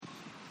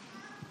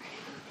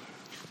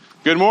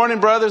Good morning,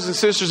 brothers and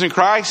sisters in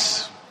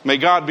Christ. May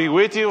God be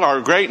with you,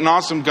 our great and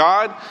awesome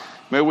God.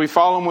 May we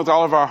follow Him with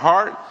all of our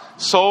heart,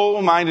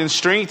 soul, mind, and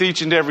strength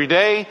each and every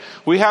day.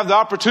 We have the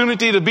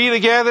opportunity to be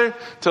together,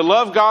 to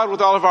love God with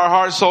all of our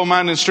heart, soul,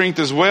 mind, and strength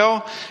as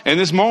well. And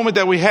this moment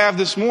that we have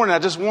this morning, I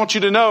just want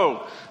you to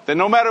know that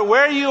no matter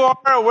where you are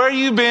or where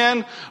you've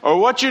been or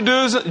what you're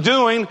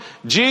doing,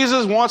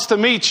 Jesus wants to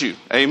meet you.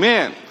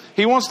 Amen.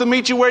 He wants to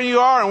meet you where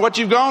you are and what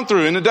you've gone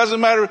through. And it doesn't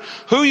matter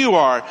who you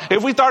are.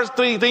 If we start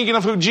thinking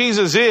of who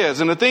Jesus is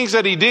and the things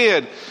that He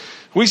did,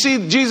 we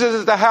see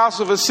Jesus at the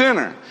house of a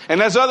sinner.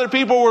 And as other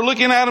people were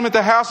looking at Him at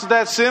the house of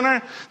that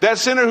sinner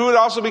who had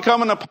also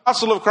become an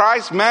apostle of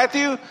Christ,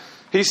 Matthew,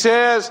 he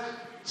says,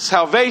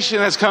 salvation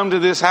has come to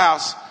this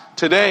house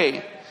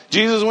today.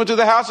 Jesus went to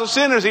the house of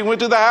sinners. He went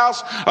to the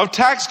house of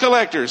tax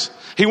collectors.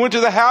 He went to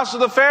the house of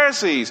the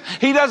Pharisees.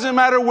 He doesn't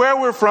matter where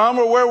we're from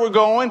or where we're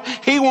going.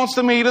 He wants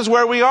to meet us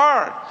where we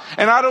are.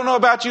 And I don't know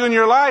about you in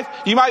your life.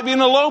 You might be in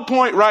a low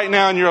point right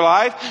now in your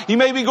life. You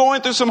may be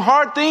going through some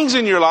hard things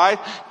in your life.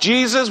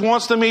 Jesus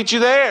wants to meet you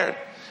there.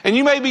 And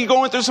you may be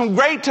going through some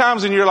great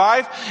times in your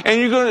life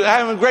and you're going to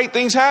having great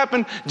things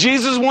happen.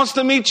 Jesus wants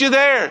to meet you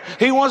there.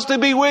 He wants to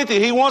be with you.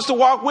 He wants to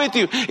walk with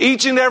you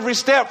each and every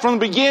step from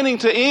beginning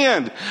to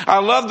end. I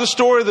love the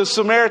story of the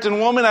Samaritan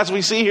woman as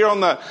we see here on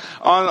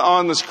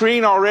the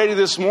screen already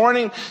this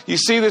morning. You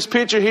see this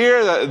picture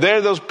here.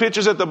 There, those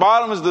pictures at the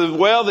bottom is the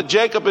well that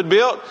Jacob had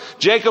built.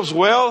 Jacob's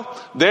well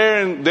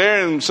there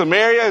in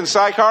Samaria and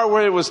Sychar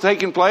where it was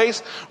taking place,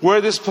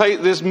 where this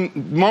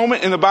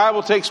moment in the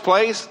Bible takes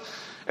place.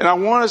 And I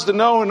want us to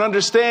know and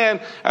understand,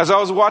 as I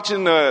was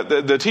watching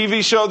the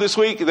TV show this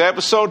week, the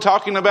episode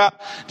talking about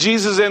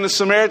Jesus and the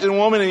Samaritan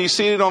woman, and you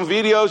see it on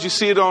videos, you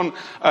see it on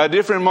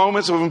different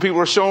moments when people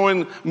are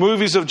showing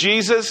movies of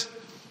Jesus.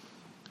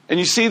 And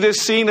you see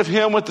this scene of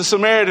Him with the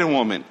Samaritan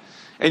woman.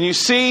 And you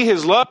see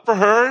His love for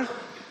her,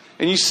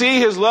 and you see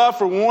His love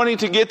for wanting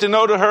to get to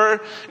know to her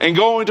and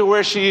going to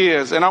where she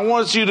is. And I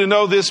want you to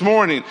know this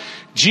morning,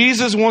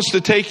 Jesus wants to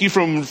take you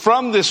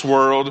from this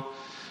world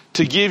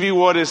to give you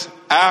what is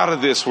out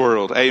of this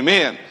world.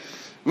 Amen.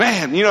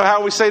 Man, you know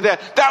how we say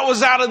that? That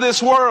was out of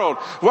this world.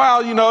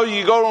 Wow, you know,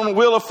 you go on the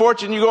Wheel of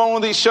Fortune, you go on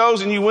one of these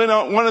shows and you win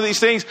on one of these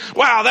things.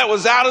 Wow, that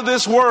was out of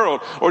this world.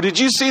 Or did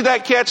you see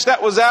that catch?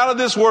 That was out of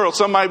this world.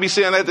 Some might be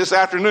saying that this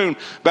afternoon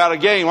about a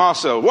game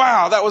also.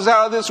 Wow, that was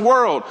out of this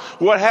world.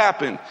 What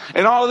happened?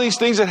 And all of these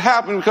things that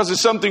happened because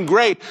it's something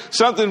great,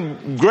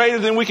 something greater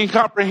than we can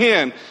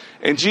comprehend.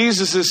 And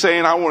Jesus is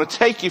saying, I want to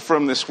take you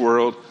from this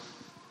world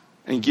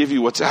and give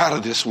you what's out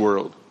of this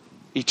world,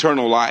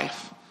 eternal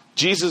life.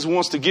 Jesus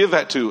wants to give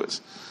that to us.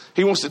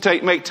 He wants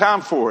to make time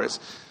for us.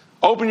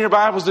 Open your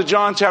Bibles to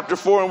John chapter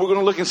 4, and we're going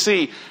to look and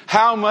see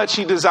how much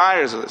He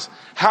desires us,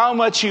 how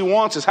much He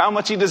wants us, how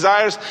much He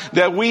desires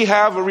that we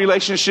have a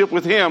relationship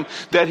with Him,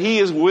 that He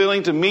is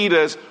willing to meet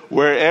us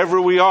wherever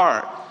we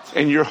are.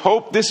 And your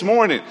hope this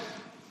morning,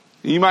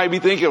 you might be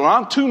thinking, well,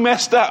 I'm too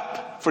messed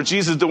up for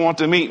Jesus to want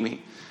to meet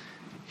me.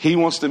 He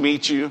wants to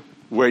meet you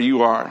where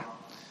you are.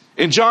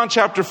 In John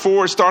chapter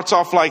 4, it starts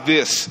off like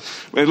this.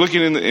 We're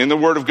looking in the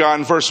Word of God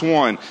in verse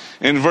 1.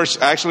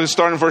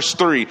 Starting in verse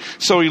 3.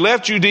 So He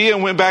left Judea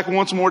and went back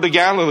once more to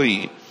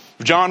Galilee.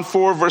 John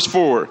 4, verse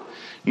 4.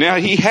 Now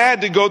He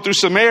had to go through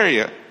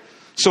Samaria.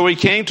 So He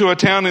came to a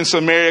town in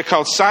Samaria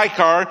called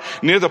Sychar,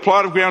 near the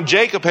plot of ground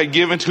Jacob had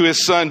given to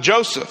his son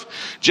Joseph.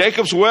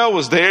 Jacob's well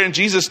was there, and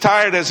Jesus,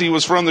 tired as He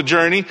was from the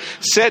journey,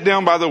 sat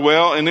down by the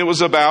well, and it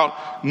was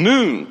about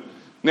noon.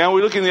 Now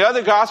we look in the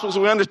other Gospels,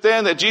 we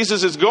understand that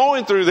Jesus is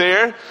going through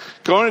there.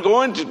 They're going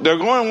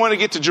to want to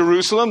get to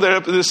Jerusalem. They're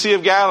up to the Sea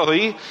of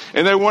Galilee,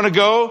 and they want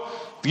to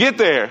get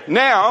there.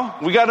 Now,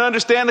 we got to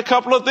understand a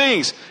couple of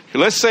things.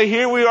 Let's say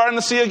here we are in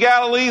the Sea of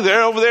Galilee.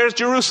 Over there is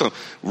Jerusalem.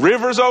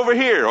 Rivers over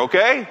here,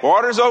 okay?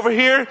 Water's over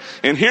here,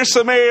 and here's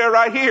Samaria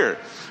right here.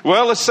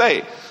 Well, let's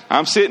say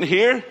I'm sitting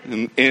here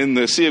in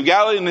the Sea of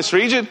Galilee in this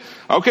region.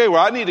 Okay,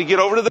 well, I need to get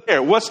over to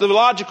there. What's the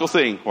logical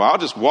thing? Well, I'll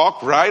just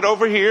walk right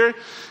over here.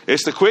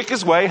 It's the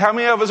quickest way. How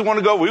many of us want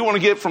to go? We want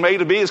to get from A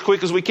to B as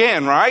quick as we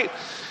can, right?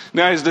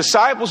 Now, His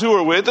disciples who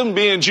are with Him,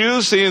 being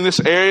Jews, seeing this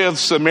area of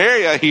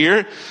Samaria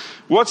here,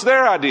 what's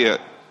their idea?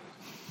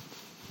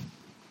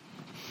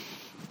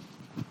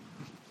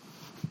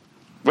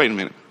 Wait a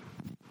minute.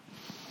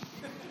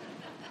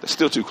 That's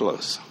still too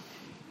close.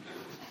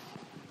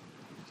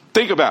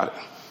 Think about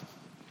it.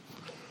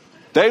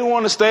 They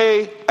want to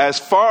stay as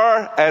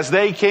far as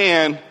they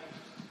can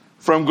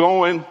from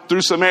going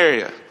through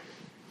Samaria.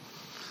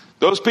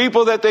 Those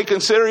people that they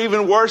consider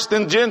even worse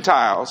than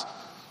Gentiles,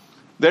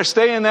 they're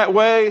staying that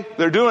way,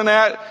 they're doing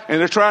that, and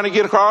they're trying to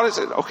get across.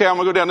 Okay, I'm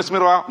going to go down this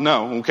middle aisle.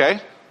 No, okay.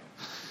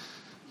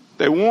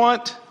 They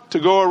want to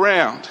go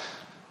around.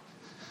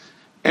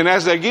 And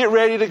as they get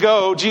ready to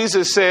go,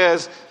 Jesus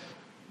says,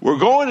 we're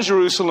going to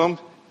Jerusalem,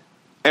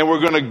 and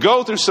we're going to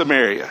go through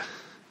Samaria.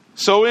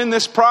 So in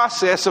this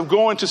process of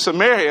going to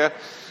Samaria,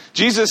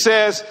 Jesus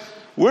says,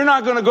 we're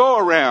not going to go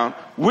around.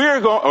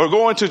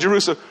 Going to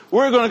Jerusalem.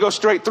 We're going to go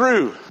straight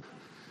through.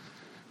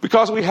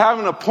 Because we have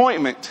an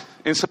appointment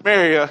in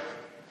Samaria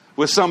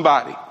with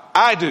somebody.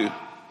 I do.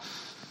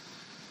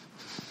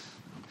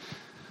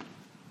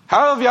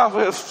 How of y'all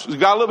have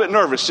got a little bit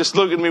nervous just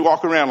looking at me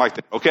walking around like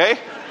that, okay?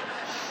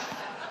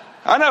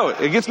 I know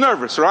it gets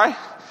nervous, right?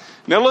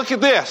 Now look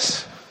at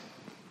this.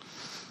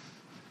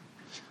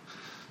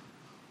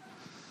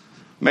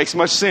 Makes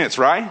much sense,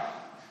 right?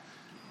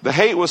 The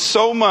hate was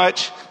so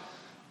much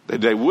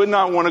that they would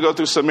not want to go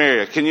through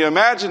Samaria. Can you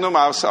imagine them?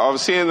 I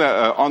was seeing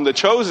on The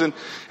Chosen,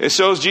 it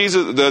shows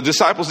Jesus, the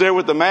disciples there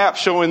with the map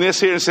showing this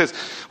here, and says,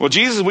 well,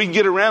 Jesus, we can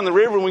get around the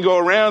river and we go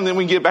around, then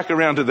we can get back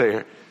around to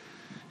there.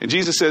 And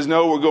Jesus says,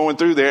 no, we're going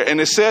through there. And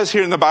it says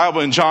here in the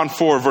Bible in John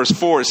 4, verse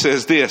 4, it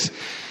says this,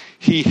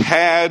 he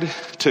had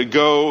to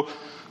go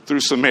through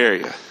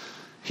Samaria.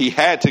 He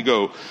had to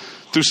go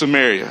through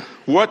Samaria.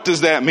 What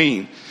does that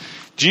mean?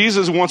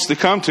 Jesus wants to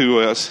come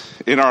to us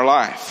in our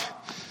life.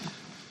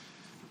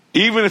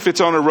 Even if it's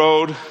on a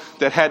road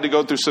that had to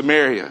go through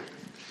Samaria.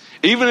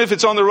 Even if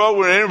it's on the road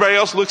where everybody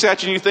else looks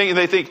at you and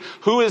they think,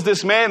 who is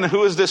this man and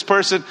who is this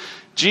person?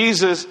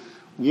 Jesus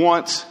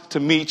wants to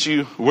meet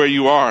you where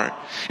you are.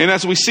 And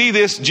as we see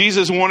this,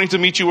 Jesus wanting to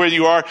meet you where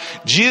you are,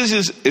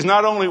 Jesus is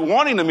not only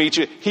wanting to meet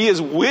you, he is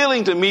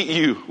willing to meet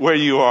you where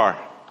you are.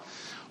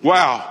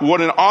 Wow, what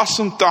an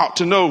awesome thought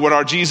to know what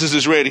our Jesus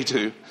is ready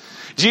to.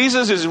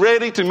 Jesus is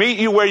ready to meet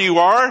you where you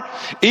are,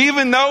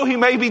 even though he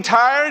may be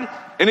tired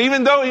and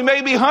even though he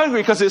may be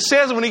hungry, because it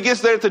says when he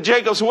gets there to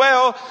Jacob's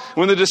well,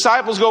 when the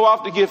disciples go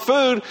off to get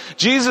food,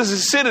 Jesus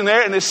is sitting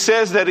there and it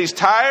says that he's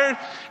tired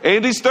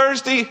and he's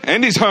thirsty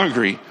and he's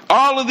hungry.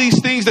 All of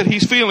these things that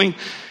he's feeling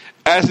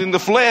as in the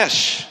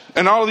flesh,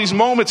 and all of these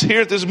moments here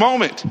at this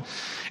moment.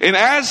 And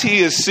as he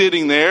is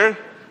sitting there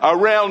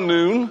around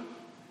noon,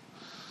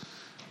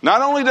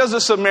 not only does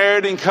a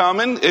Samaritan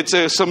coming, it's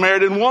a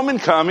Samaritan woman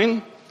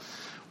coming,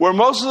 where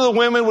most of the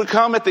women would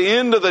come at the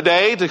end of the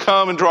day to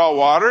come and draw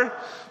water.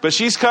 But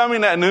she's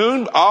coming at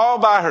noon all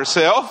by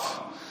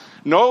herself.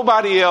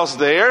 Nobody else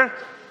there.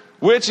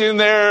 Which in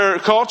their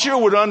culture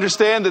would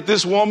understand that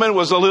this woman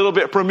was a little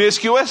bit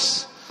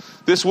promiscuous.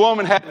 This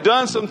woman had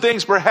done some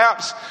things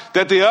perhaps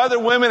that the other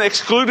women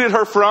excluded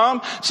her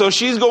from. So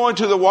she's going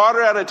to the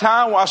water at a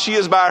time while she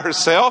is by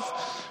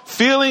herself,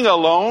 feeling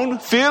alone,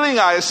 feeling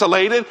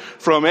isolated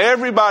from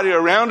everybody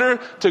around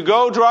her to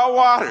go draw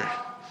water.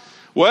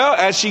 Well,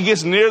 as she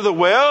gets near the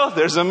well,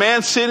 there's a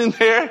man sitting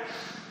there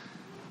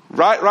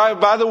right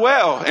by the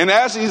well. And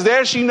as he's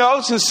there, she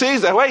knows and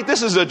sees that, wait,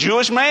 this is a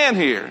Jewish man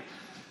here.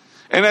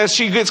 And as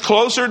she gets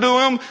closer to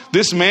him,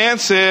 this man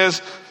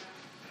says,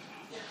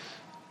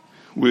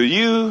 will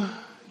you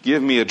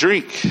give me a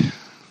drink?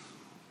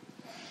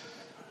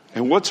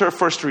 And what's her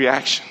first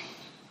reaction?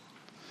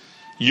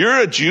 You're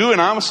a Jew and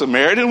I'm a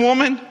Samaritan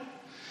woman?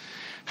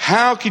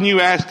 How can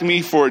you ask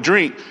me for a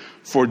drink?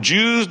 For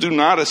Jews do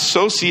not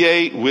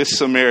associate with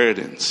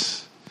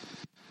Samaritans.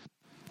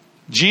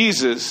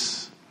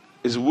 Jesus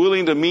is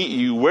willing to meet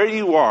you where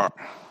you are.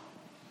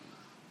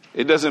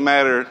 It doesn't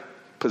matter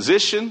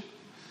position.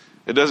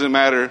 It doesn't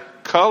matter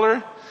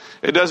color.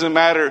 It doesn't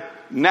matter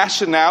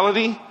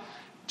nationality.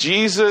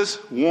 Jesus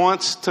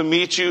wants to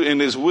meet you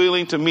and is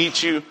willing to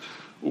meet you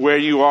where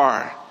you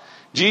are.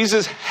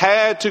 Jesus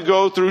had to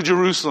go through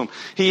Jerusalem.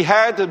 He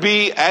had to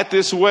be at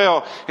this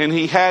well, and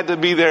he had to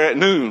be there at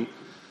noon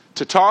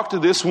to talk to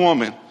this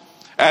woman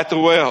at the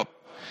well.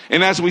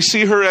 And as we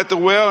see her at the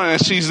well, and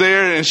as she's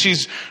there and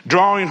she's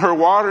drawing her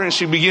water and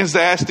she begins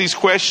to ask these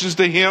questions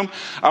to him,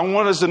 I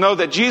want us to know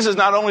that Jesus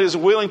not only is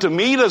willing to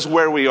meet us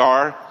where we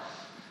are,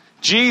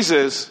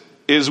 Jesus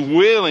is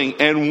willing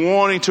and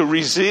wanting to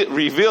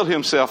reveal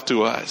himself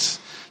to us.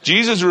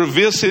 Jesus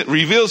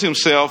reveals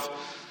himself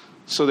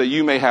so that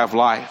you may have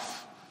life.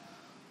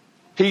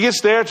 He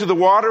gets there to the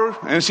water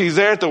and she's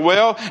there at the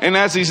well. And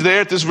as he's there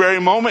at this very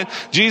moment,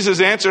 Jesus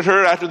answered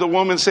her after the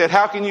woman said,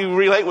 how can you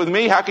relate with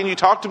me? How can you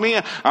talk to me?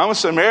 I'm a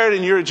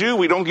Samaritan. You're a Jew.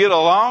 We don't get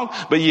along,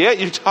 but yet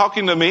you're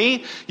talking to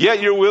me.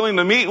 Yet you're willing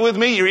to meet with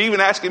me. You're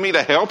even asking me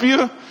to help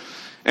you.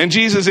 And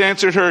Jesus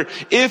answered her,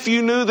 if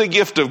you knew the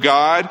gift of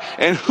God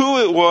and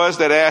who it was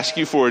that asked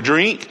you for a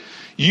drink,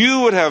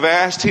 you would have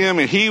asked him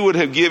and he would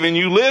have given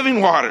you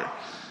living water.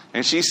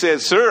 And she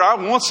said, sir, I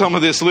want some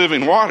of this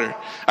living water.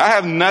 I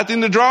have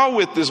nothing to draw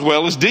with. This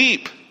well is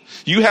deep.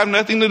 You have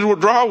nothing to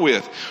draw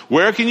with.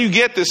 Where can you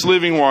get this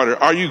living water?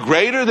 Are you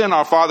greater than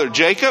our father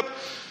Jacob,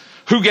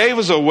 who gave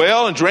us a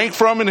well and drank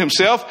from it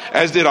himself,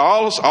 as did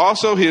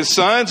also his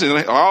sons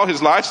and all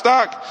his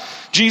livestock?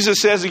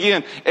 Jesus says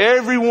again,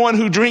 everyone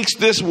who drinks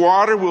this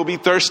water will be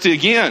thirsty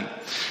again.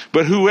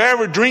 But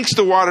whoever drinks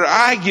the water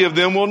I give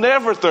them will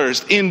never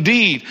thirst.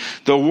 Indeed,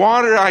 the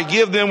water I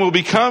give them will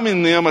become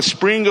in them a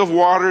spring of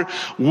water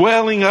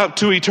welling up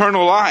to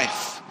eternal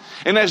life.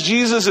 And as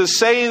Jesus is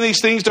saying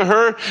these things to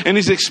her, and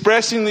he's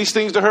expressing these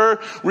things to her,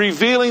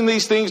 revealing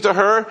these things to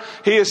her,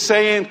 he is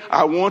saying,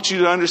 I want you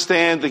to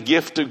understand the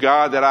gift of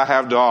God that I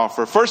have to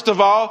offer. First of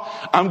all,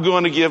 I'm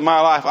going to give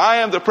my life. I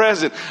am the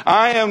present.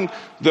 I am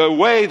the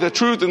way, the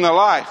truth, and the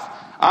life.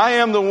 I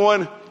am the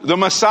one, the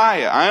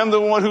Messiah. I am the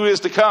one who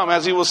is to come,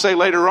 as he will say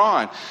later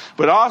on.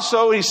 But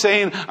also he's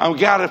saying, I've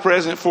got a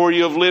present for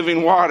you of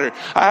living water.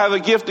 I have a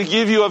gift to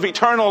give you of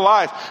eternal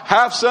life.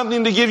 I have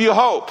something to give you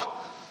hope.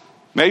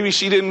 Maybe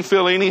she didn't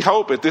feel any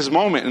hope at this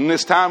moment, in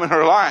this time in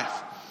her life.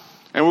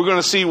 And we're going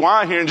to see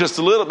why here in just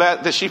a little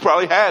bit, that she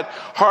probably had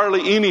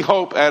hardly any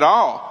hope at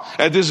all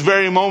at this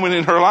very moment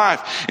in her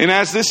life. And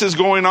as this is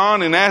going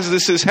on and as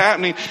this is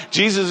happening,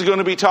 Jesus is going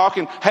to be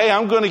talking, hey,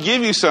 I'm going to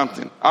give you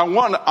something. I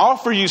want to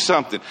offer you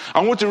something.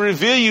 I want to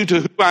reveal you to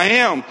who I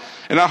am.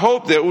 And I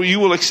hope that you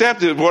will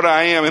accept it, what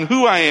I am and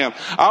who I am.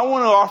 I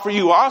want to offer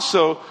you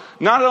also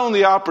not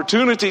only the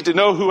opportunity to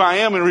know who I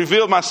am and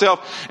reveal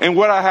myself and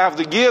what I have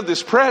to give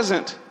this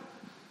present,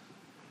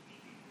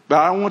 but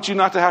I want you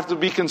not to have to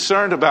be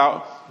concerned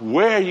about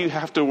where you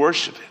have to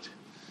worship it.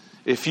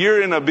 If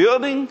you're in a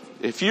building,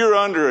 if you're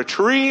under a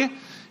tree,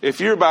 if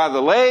you're by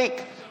the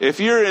lake, if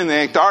you're in the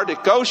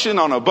Antarctic Ocean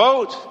on a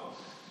boat,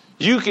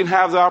 you can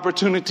have the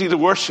opportunity to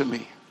worship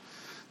me.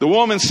 The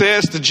woman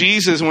says to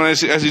Jesus,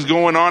 as he's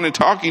going on and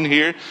talking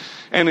here,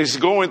 and he's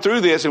going through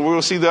this, and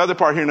we'll see the other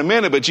part here in a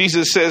minute, but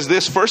Jesus says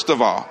this first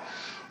of all.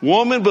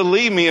 Woman,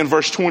 believe me, in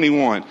verse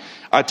 21,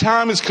 a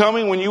time is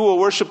coming when you will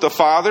worship the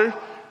Father,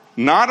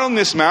 not on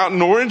this mountain,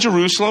 nor in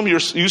Jerusalem. You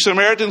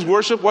Samaritans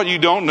worship what you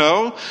don't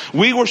know.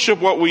 We worship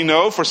what we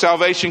know, for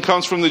salvation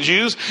comes from the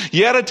Jews.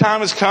 Yet a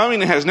time is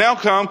coming and has now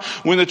come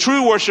when the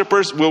true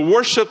worshipers will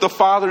worship the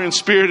Father in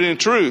spirit and in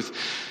truth.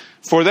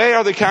 For they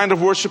are the kind of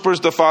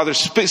worshipers the Father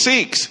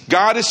seeks.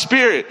 God is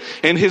spirit,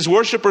 and his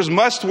worshipers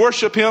must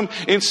worship him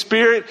in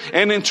spirit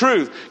and in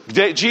truth.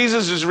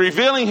 Jesus is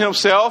revealing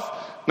himself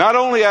not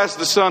only as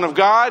the Son of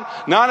God,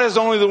 not as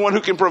only the one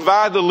who can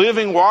provide the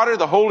living water,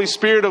 the Holy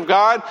Spirit of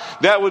God,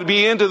 that would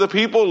be into the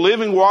people,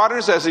 living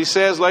waters, as he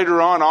says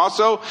later on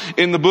also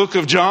in the book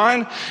of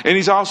John. And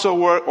he's also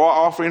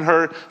offering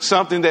her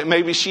something that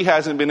maybe she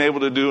hasn't been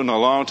able to do in a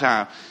long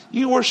time.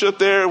 You worship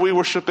there, we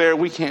worship there,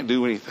 we can't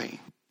do anything.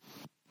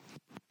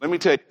 Let me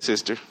tell you,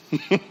 sister.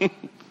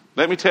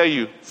 Let me tell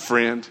you,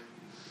 friend.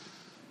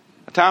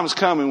 A time is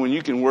coming when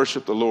you can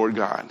worship the Lord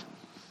God,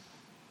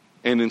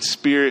 and in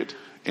spirit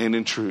and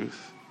in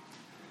truth.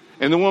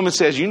 And the woman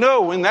says,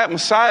 when that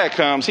Messiah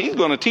comes, he's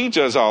going to teach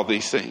us all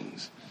these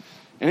things.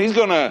 And he's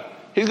going to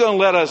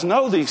let us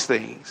know these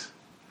things.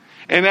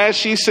 And as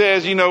she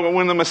says,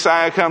 when the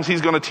Messiah comes,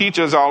 he's going to teach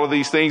us all of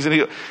these things,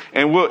 and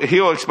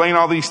he'll explain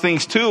all these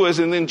things to us.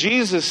 And then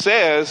Jesus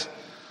says,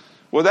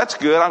 well, that's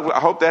good.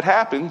 I hope that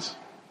happens.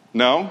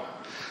 No.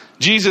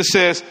 Jesus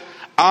says,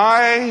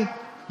 I,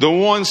 the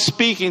one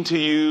speaking to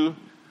you,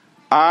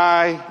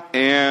 I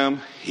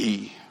am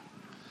he.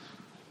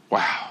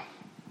 Wow.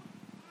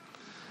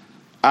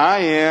 I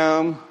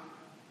am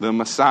the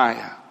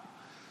Messiah.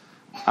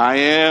 I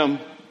am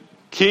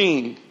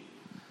King.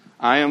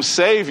 I am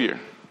Savior.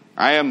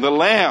 I am the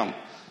Lamb.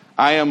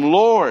 I am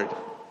Lord.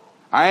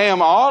 I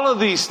am all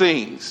of these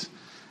things.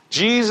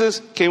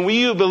 Jesus, can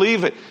you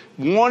believe it?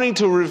 Wanting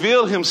to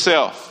reveal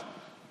himself.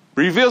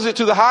 Reveals it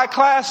to the high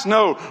class?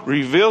 No.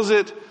 Reveals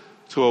it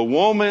to a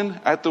woman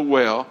at the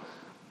well.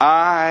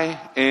 I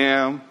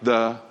am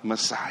the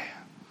Messiah.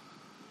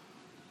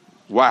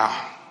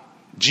 Wow.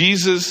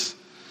 Jesus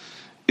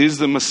is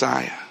the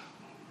Messiah.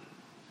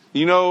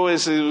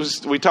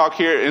 As we talk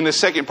here in the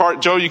second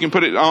part, Joe, you can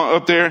put it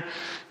up there.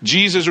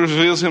 Jesus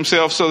reveals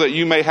himself so that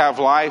you may have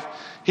life.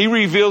 He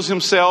reveals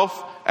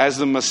himself as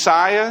the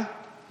Messiah.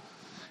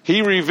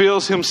 He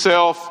reveals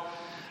himself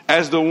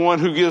as the one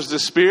who gives the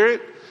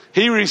Spirit.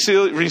 He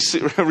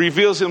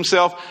reveals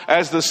himself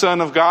as the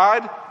Son of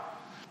God.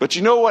 But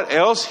you know what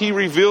else he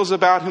reveals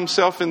about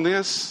himself in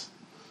this?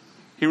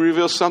 He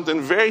reveals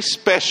something very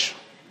special.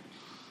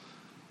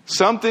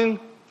 Something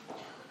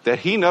that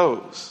he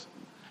knows.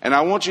 And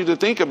I want you to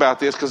think about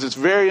this because it's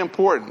very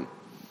important.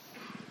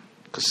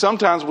 Because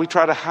sometimes we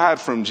try to hide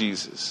from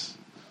Jesus.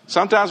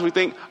 Sometimes we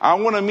think, I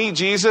want to meet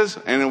Jesus.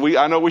 And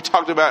I know we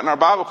talked about it in our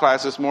Bible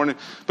class this morning.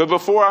 But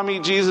before I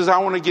meet Jesus, I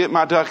want to get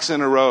my ducks in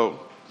a row.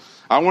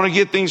 I want to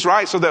get things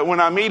right so that when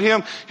I meet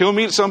him, he'll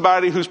meet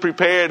somebody who's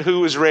prepared,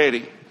 who is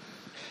ready.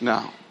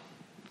 No.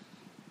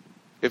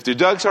 If the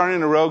ducks aren't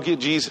in a row, get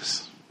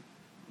Jesus.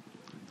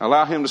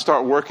 Allow him to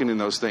start working in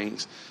those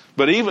things.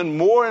 But even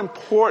more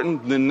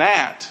important than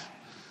that,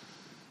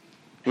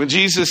 when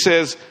Jesus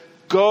says,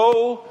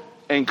 go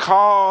and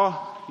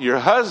call your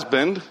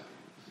husband.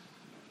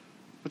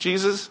 Well,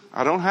 Jesus,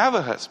 I don't have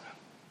a husband.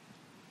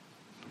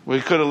 Well,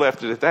 he could have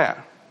left it at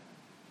that.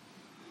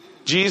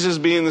 Jesus,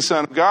 being the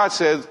Son of God,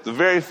 said, the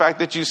very fact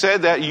that you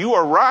said that, you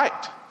are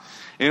right.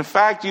 In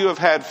fact, you have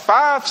had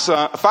five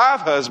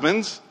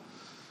husbands,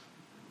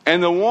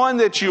 and the one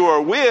that you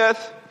are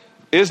with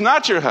is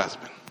not your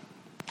husband.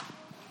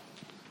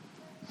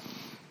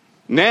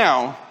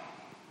 Now,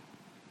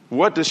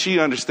 what does she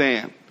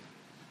understand?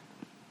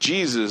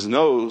 Jesus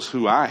knows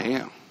who I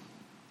am.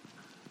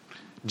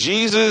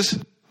 Jesus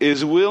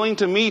is willing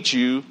to meet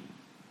you,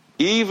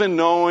 even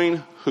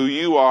knowing who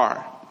you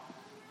are.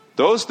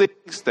 Those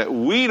things that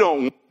we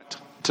don't want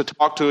to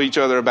talk to each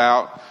other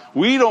about,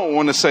 we don't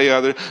want to say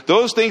other,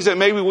 those things that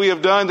maybe we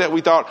have done that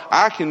we thought,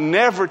 I can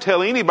never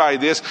tell anybody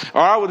this,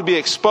 or I would be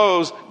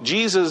exposed,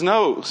 Jesus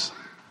knows.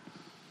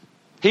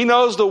 He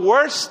knows the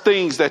worst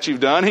things that you've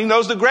done. He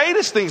knows the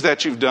greatest things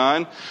that you've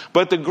done.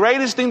 But the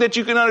greatest thing that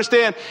you can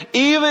understand,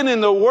 even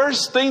in the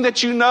worst thing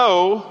that you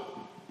know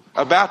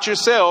about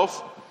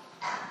yourself,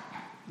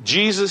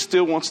 Jesus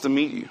still wants to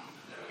meet you.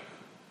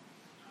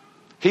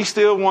 He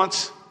still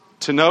wants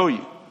to know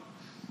you.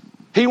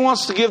 He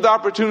wants to give the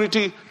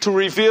opportunity to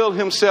reveal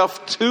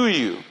himself to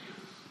you.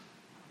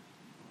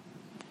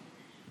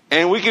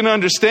 And we can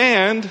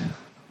understand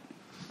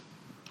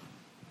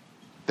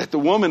that the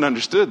woman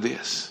understood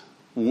this.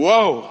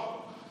 Whoa.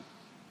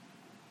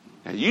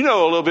 And you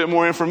know a little bit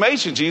more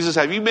information, Jesus.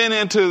 Have you been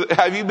into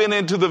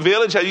the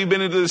village? Have you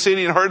been into the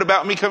city and heard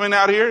about me coming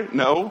out here?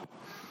 No.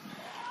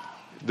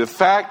 The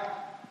fact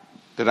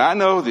that I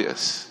know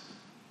this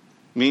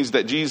means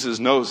that Jesus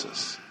knows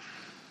us.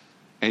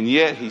 And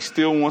yet he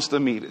still wants to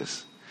meet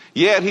us.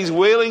 Yet he's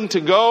willing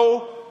to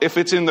go, if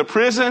it's in the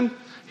prison,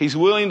 he's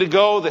willing to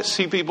go that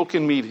see people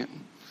can meet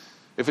him.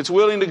 If it's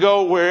willing to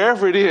go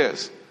wherever it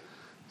is,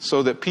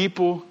 so that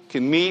people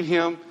can meet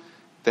him,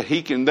 that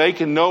they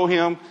can know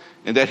him,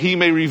 and that he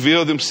may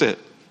reveal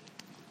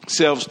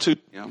themselves to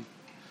him.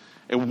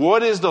 And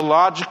what is the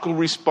logical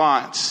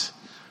response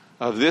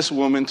of this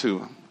woman to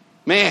him?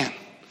 Man,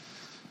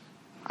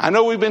 I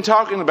know we've been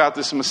talking about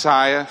this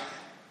Messiah.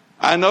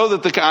 I know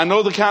the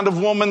kind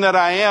of woman that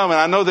I am, and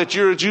I know that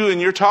you're a Jew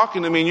and you're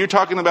talking to me and you're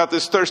talking about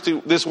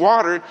this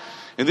water.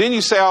 And then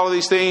you say all of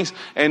these things,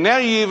 and now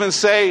you even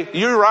say,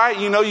 you're right,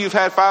 you know you've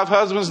had 5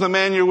 husbands, the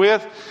man you're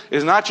with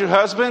is not your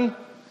husband.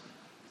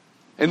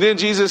 And then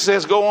Jesus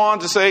says, go on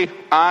to say,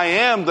 I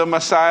am the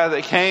Messiah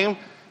that came.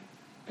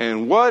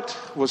 And what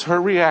was her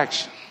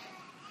reaction?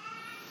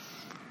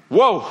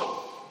 Whoa.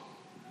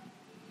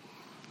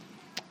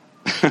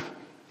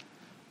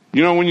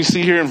 You know, when you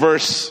see here in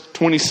verse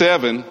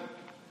 27,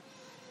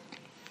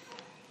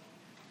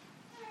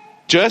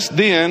 just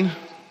then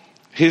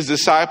his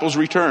disciples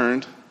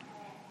returned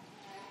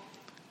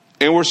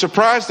and were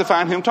surprised to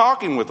find him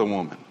talking with a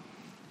woman.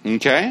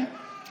 Okay?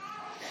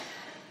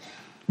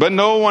 But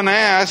no one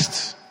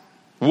asked,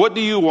 what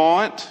do you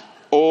want?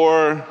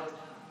 Or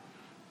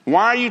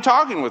why are you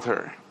talking with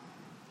her?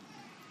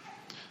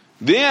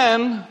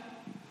 Then,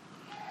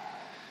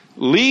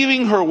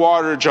 leaving her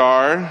water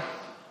jar,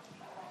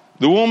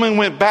 the woman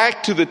went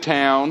back to the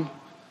town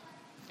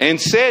and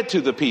said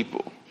to the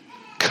people,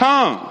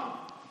 come,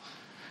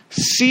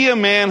 see a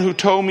man who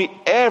told me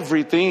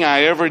everything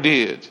I ever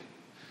did.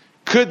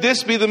 Could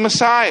this be the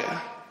Messiah?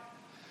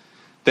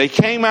 They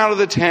came out of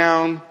the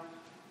town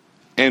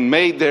and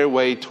made their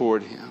way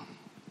toward him.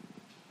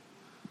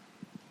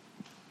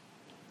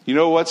 You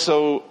know what's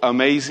so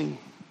amazing?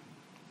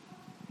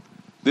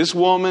 This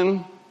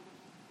woman,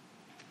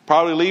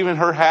 probably leaving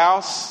her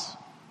house,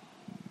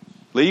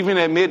 leaving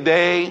at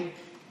midday,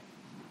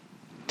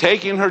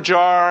 taking her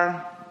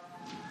jar,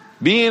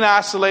 being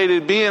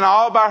isolated, being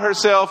all by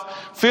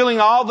herself, feeling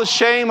all the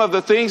shame of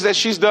the things that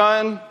she's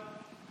done,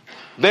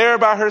 there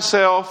by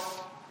herself,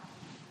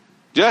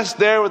 just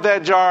there with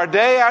that jar,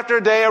 day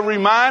after day, a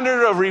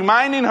reminder of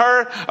reminding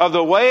her of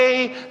the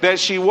way that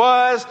she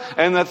was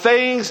and the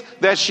things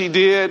that she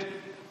did.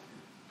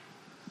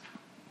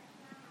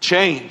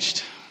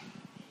 Changed.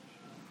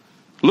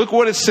 Look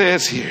what it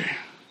says here.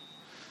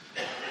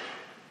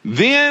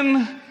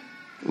 Then,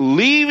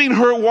 leaving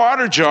her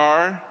water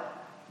jar,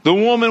 the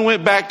woman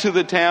went back to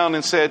the town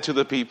and said to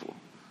the people.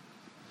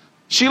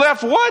 She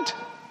left what?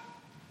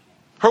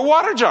 Her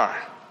water jar.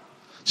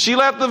 She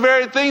left the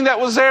very thing that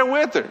was there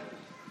with her.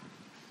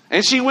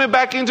 And she went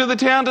back into the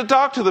town to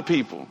talk to the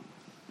people.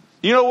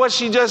 You know what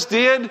she just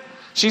did?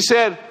 She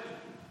said,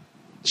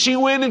 she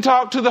went and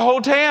talked to the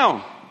whole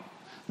town.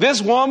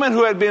 This woman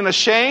who had been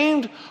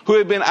ashamed, who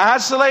had been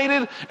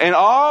isolated, and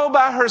all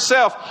by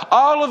herself,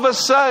 all of a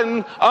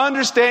sudden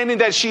understanding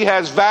that she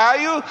has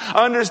value,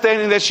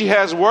 understanding that she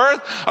has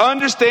worth,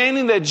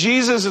 understanding that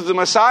Jesus is the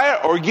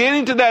Messiah, or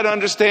getting to that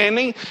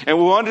understanding, and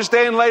we'll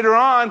understand later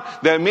on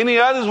that many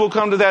others will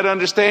come to that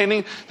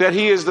understanding that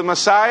he is the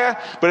Messiah.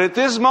 But at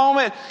this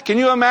moment, can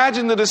you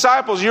imagine the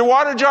disciples? Your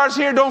water jar's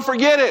here, don't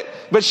forget it.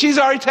 But she's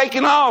already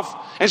taken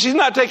off. And she's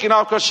not taking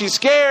off because she's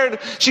scared.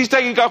 She's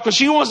taking off because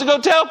she wants to go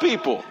tell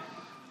people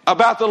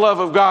about the love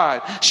of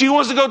God. She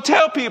wants to go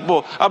tell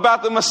people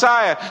about the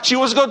Messiah. She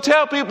wants to go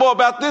tell people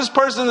about this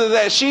person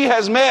that she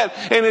has met,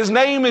 and his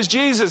name is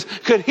Jesus.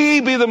 Could he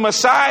be the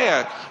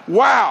Messiah?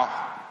 Wow.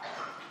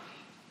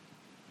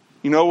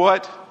 You know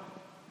what?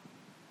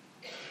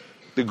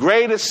 The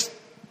greatest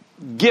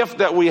gift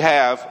that we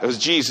have is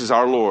Jesus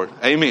our Lord.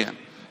 Amen.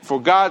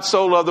 For God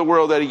so loved the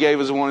world that he gave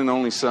his one and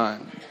only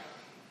Son.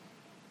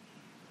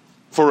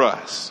 For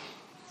us.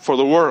 For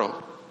the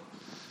world.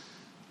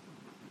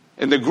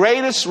 And the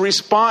greatest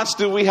response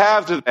that we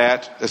have to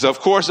that is, of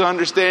course,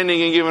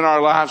 understanding and giving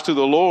our lives to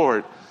the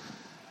Lord.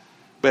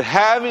 But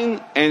having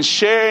and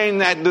sharing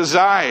that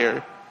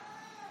desire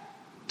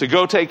to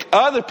go take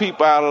other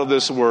people out of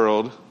this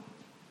world,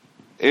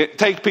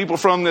 take people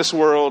from this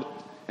world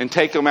and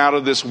take them out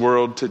of this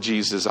world to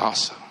Jesus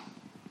also.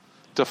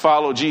 To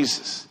follow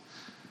Jesus.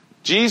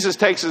 Jesus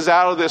takes us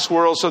out of this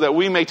world so that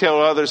we may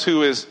tell others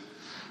who is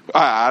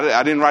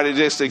I didn't write it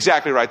just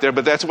exactly right there,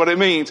 but that's what it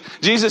means.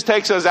 Jesus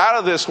takes us out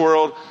of this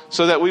world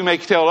so that we may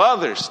tell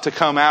others to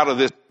come out of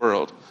this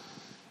world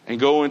and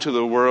go into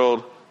the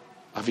world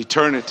of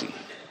eternity,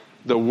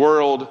 the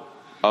world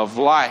of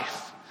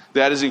life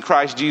that is in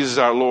Christ Jesus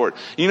our Lord.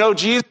 You know,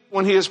 Jesus,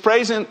 when he is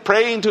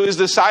praying to his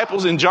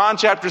disciples in John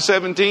chapter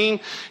 17,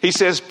 he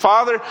says,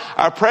 Father,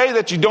 I pray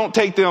that you don't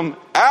take them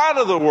out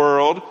of the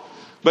world,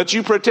 but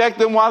you protect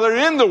them while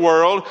they're in the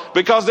world,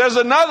 because there's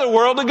another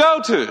world to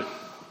go to.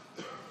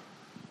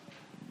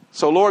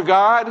 So, Lord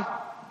God,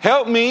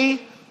 help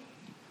me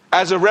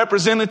as a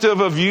representative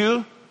of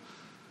you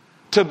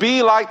to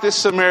be like this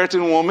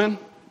Samaritan woman.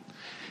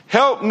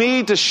 Help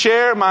me to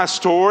share my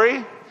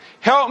story.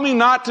 Help me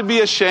not to be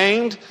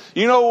ashamed.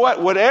 You know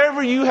what?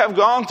 Whatever you have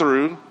gone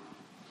through,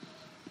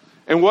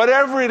 and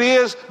whatever it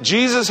is,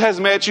 Jesus has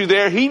met you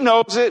there. He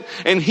knows it,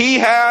 and he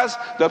has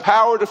the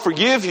power to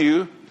forgive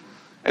you.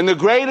 And the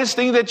greatest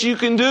thing that you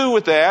can do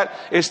with that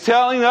is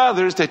telling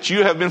others that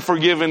you have been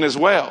forgiven as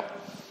well.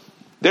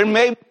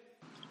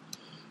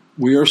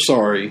 We are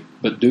sorry,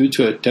 but due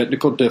to a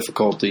technical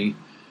difficulty,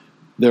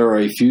 there are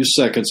a few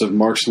seconds of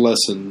Mark's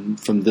lesson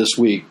from this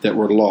week that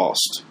were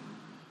lost.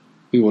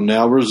 We will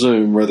now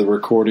resume where the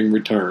recording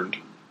returned.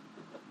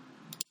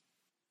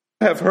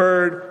 Have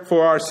heard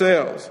for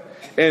ourselves,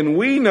 and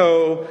we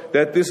know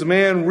that this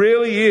man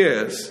really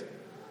is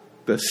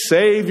the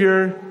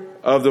Savior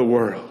of the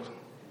world.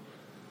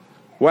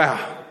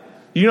 Wow.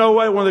 You know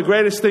what? One of the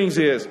greatest things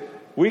is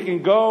we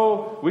can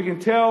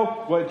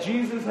tell what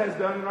Jesus has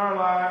done in our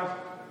lives,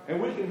 and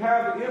we can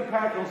have the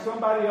impact on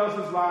somebody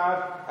else's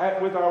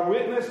life with our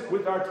witness,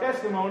 with our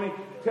testimony,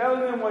 telling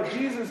them what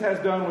Jesus has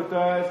done with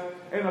us.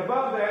 And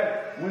above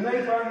that, when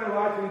they find their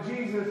life in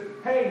Jesus,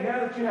 hey,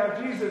 now that you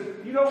have Jesus,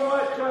 you know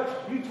what, Chuck?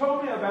 You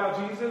told me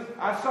about Jesus.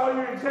 I saw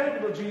your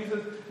example of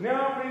Jesus.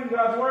 Now I'm reading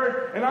God's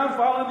Word, and I'm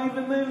falling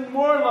even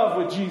more in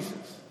love with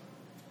Jesus.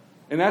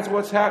 And that's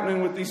what's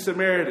happening with these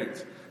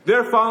Samaritans.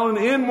 They're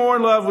falling in more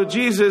in love with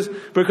Jesus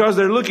because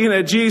they're looking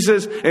at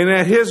Jesus and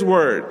at His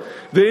Word.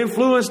 The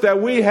influence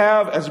that we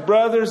have as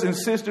brothers and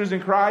sisters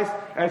in Christ,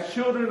 as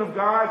children of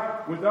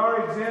God, with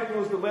our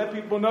example is to let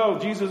people know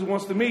Jesus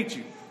wants to meet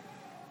you.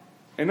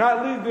 And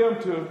not lead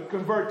them to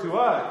convert to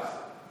us,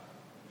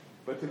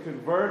 but to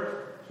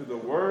convert to the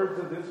words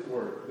of this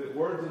Word, the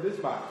words of this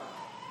Bible.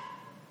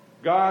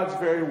 God's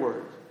very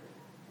Word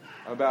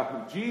about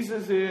who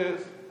Jesus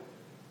is,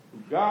 who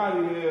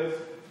God is,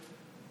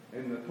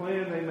 and the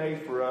plan they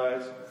made for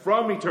us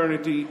from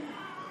eternity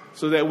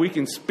so that we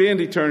can spend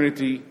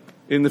eternity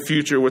in the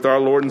future with our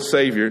Lord and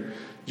Savior,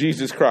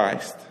 Jesus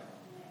Christ.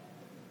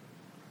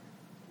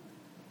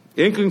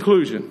 In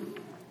conclusion,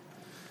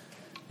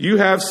 you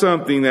have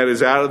something that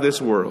is out of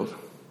this world.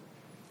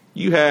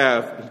 You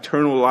have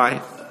eternal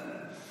life.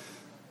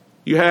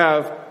 You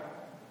have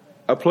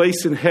a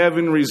place in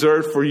heaven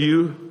reserved for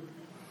you.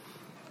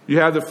 You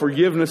have the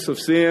forgiveness of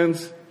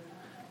sins.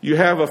 You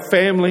have a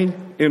family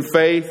in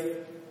faith.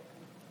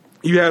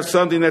 You have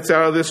something that's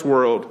out of this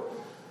world.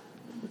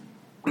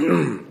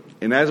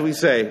 And as we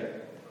say,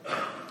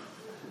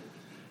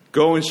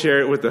 go and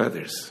share it with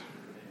others.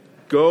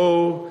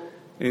 Go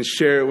and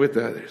share it with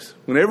others.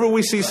 Whenever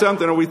we see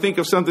something or we think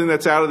of something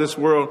that's out of this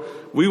world,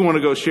 we want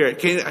to go share it.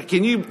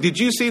 Did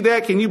you see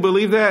that? Can you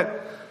believe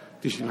that?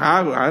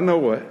 I know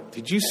what.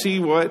 Did you see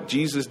what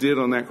Jesus did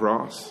on that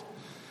cross?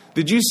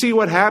 Did you see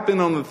what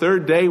happened on the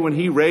third day when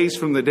He raised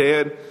from the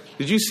dead?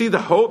 Did you see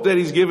the hope that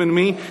He's given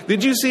me?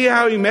 Did you see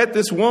how He met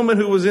this woman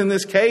who was in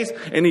this case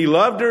and He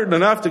loved her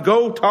enough to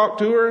go talk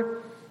to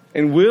her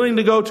and willing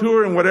to go to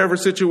her in whatever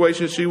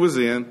situation she was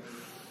in?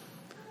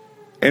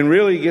 And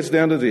really it gets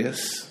down to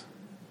this.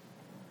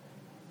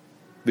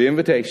 The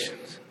invitation.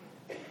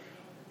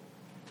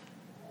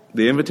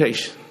 The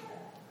invitation.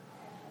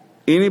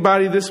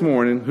 Anybody this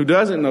morning who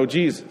doesn't know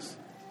Jesus,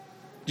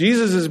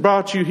 Jesus has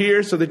brought you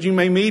here so that you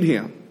may meet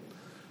Him,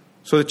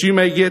 so that you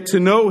may get to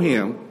know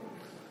Him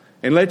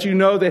and let you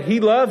know that He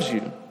loves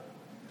you.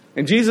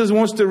 And Jesus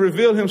wants to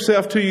reveal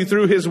Himself to you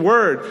through His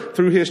Word,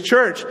 through His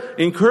church,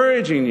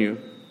 encouraging you.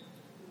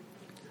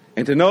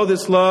 And to know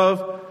this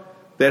love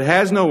that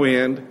has no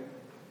end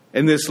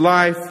and this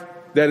life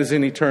that is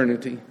in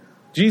eternity.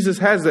 Jesus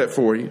has that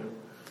for you.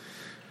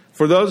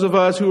 For those of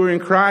us who are in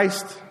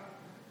Christ,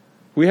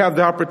 we have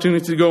the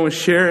opportunity to go and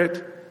share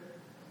it.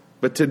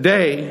 But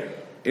today,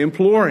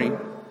 imploring,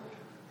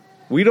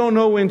 we don't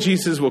know when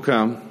Jesus will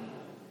come.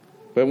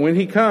 But when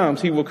He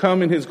comes, He will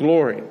come in His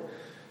glory.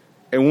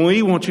 And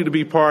we want you to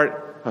be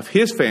part of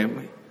His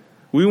family.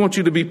 We want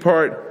you to be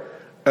part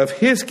of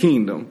His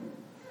kingdom.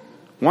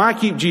 Why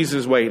keep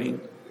Jesus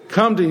waiting?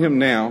 Come to Him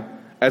now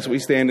as we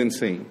stand and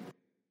sing.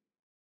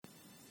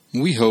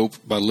 We hope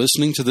by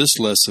listening to this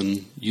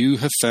lesson, you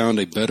have found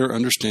a better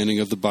understanding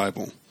of the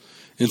Bible.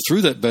 And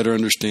through that better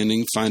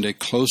understanding, find a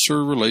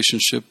closer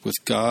relationship with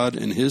God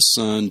and His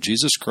Son,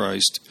 Jesus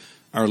Christ,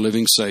 our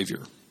living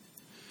Savior.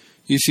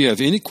 If you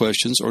have any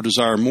questions or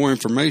desire more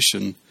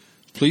information,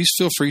 please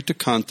feel free to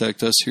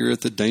contact us here at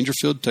the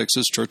Dangerfield,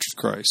 Texas Church of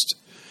Christ.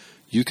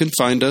 You can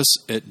find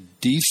us at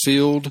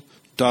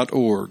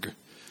dfield.org.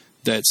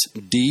 That's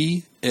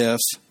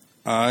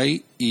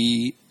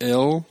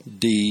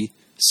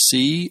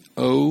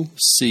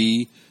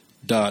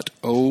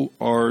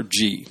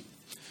DFIELDCOC.org.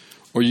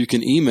 Or you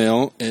can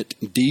email at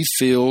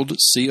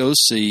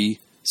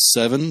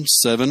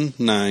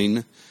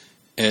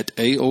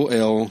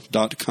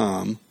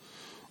dfieldcoc779@aol.com,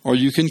 or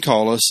you can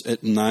call us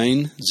at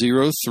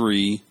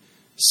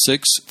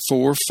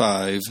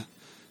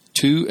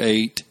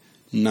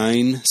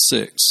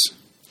 903-645-2896.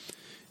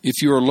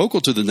 If you are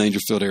local to the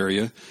Dangerfield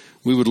area,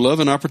 we would love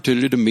an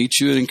opportunity to meet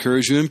you and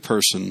encourage you in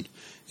person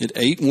at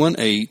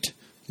 818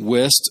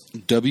 West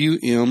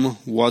W.M.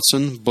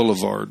 Watson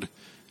Boulevard,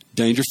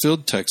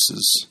 Dangerfield,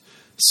 Texas,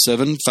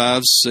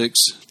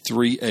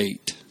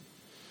 75638.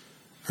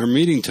 Our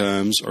meeting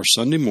times are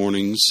Sunday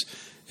mornings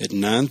at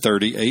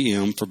 9:30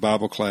 a.m. for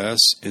Bible class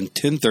and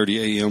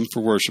 10:30 a.m.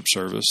 for worship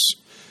service,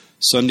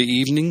 Sunday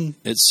evening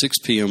at 6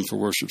 p.m. for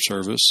worship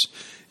service,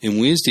 and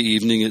Wednesday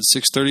evening at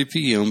 6:30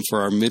 p.m.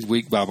 for our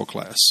midweek Bible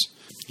class.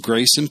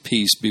 Grace and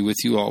peace be with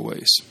you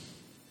always.